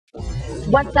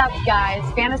What's up, guys?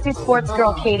 Fantasy Sports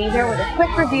Girl Katie here with a quick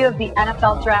review of the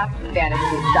NFL Draft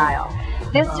fantasy style.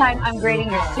 This time, I'm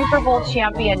grading your Super Bowl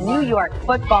champion New York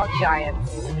Football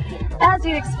Giants. As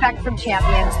you'd expect from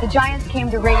champions, the Giants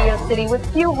came to Radio City with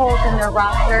few holes in their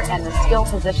roster and the skill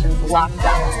positions locked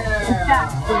up. In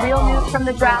fact, the real news from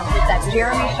the draft is that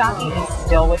Jeremy Shockey is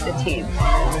still with the team.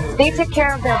 They took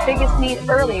care of their biggest need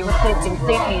early, replacing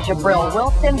safety Jabril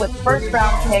Wilson with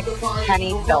first-round pick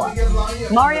Kenny Phillips.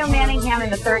 Mario Manningham in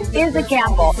the third is a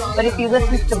gamble, but if he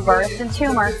listens to Burris and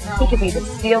Toomer, he could be the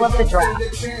steal of the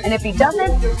draft. And if he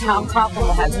doesn't, Tom Coughlin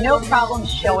will have no problem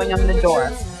showing him the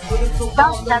door.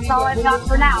 Well, that's all I've got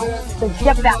for now, so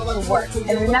get back to work.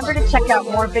 And remember to check out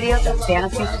more videos at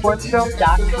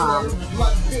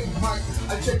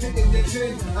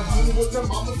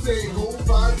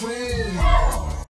FantasySportsGirl.com.